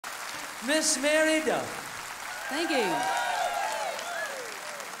Miss Mary Duff. Thank you.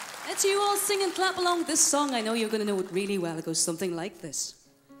 Let's you all sing and clap along this song. I know you're going to know it really well. It goes something like this.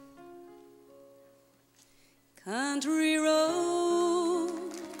 Country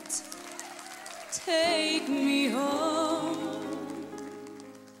roads, take me home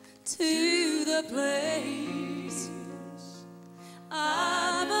to the place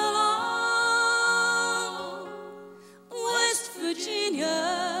I belong. West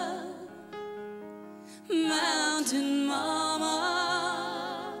Virginia, Mountain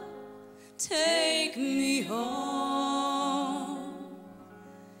Mama, take me home.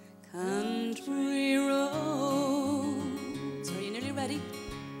 Country roads. Are you nearly ready?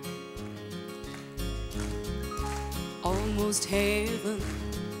 Almost heaven,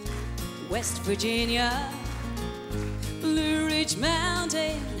 West Virginia, Blue Ridge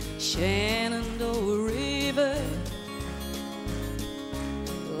Mountain, Shenandoah River.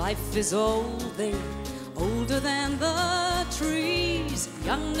 Life is old there, older than the trees,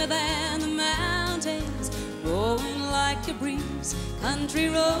 younger than the mountains, blowing like a breeze. Country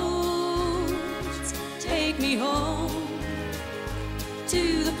roads, take me home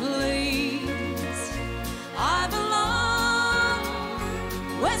to the place I belong.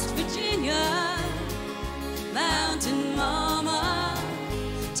 West Virginia, Mountain Mama,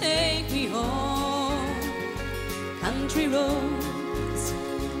 take me home. Country roads,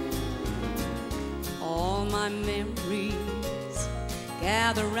 all my memories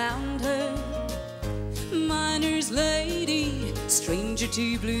gather round her. Miner's lady, stranger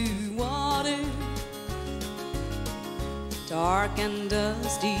to blue water, dark and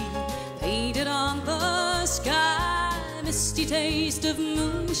dusty, painted on the sky, misty taste of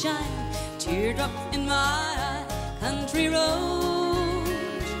moonshine, teardrop in my eye. Country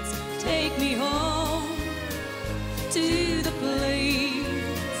roads, take me home to the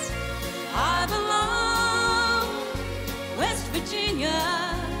place I belong. West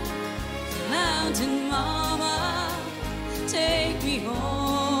Virginia, Mountain Mama, take me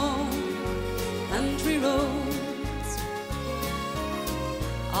home. Country roads,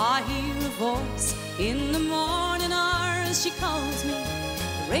 I hear a voice in the morning hours, she calls me.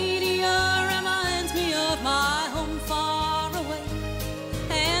 The radio reminds me of my home far away.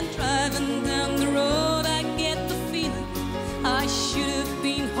 And driving down the road I get the feeling I should have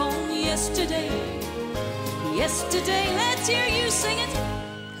been home yesterday. Yesterday, let's hear you sing it.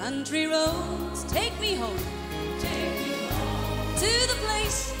 Country roads, take me home. Take me home to the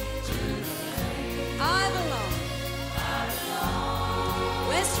place I belong.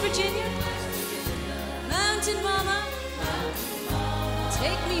 West Virginia, Mountain Mama,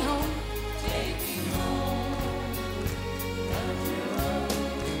 take me home. Take me home.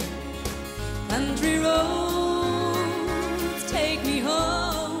 Country roads, take me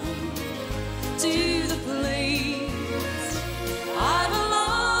home to the place I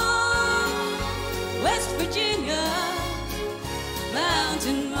belong. West Virginia,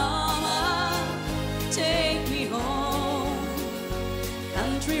 Mountain Mama, take me home.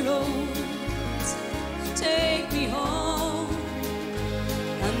 Country roads, take me home.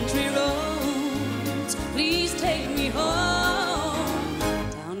 Country roads, please take me home.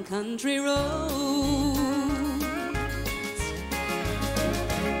 Down country roads.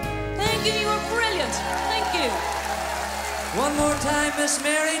 Thank you, you were brilliant. Thank you. One more time, Miss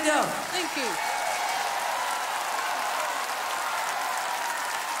Mary Duff. Thank you.